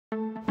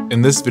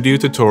In this video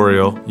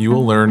tutorial, you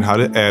will learn how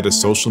to add a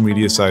social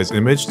media size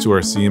image to our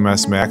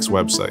CMS Max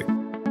website.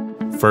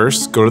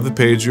 First, go to the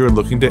page you are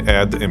looking to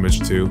add the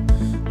image to,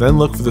 then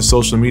look for the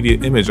social media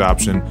image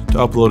option to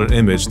upload an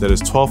image that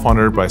is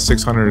 1200 by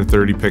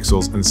 630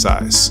 pixels in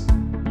size.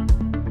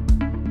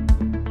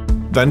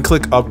 Then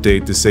click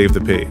Update to save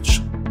the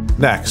page.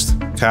 Next,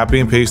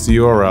 copy and paste the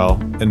URL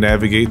and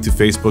navigate to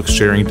Facebook's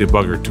Sharing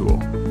Debugger tool.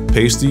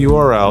 Paste the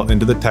URL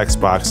into the text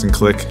box and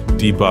click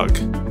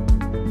Debug.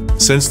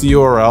 Since the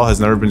URL has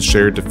never been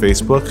shared to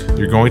Facebook,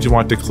 you're going to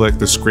want to click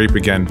the Scrape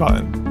Again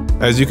button.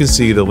 As you can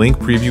see, the link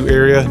preview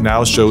area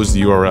now shows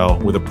the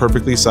URL with a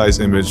perfectly sized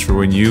image for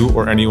when you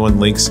or anyone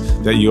links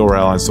that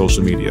URL on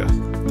social media.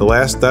 The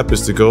last step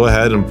is to go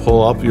ahead and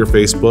pull up your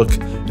Facebook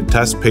and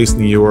test pasting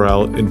the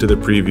URL into the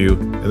preview,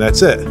 and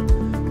that's it.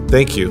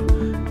 Thank you.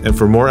 And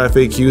for more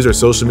FAQs or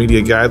social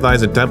media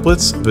guidelines and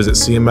templates, visit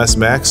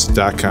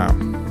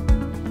cmsmax.com.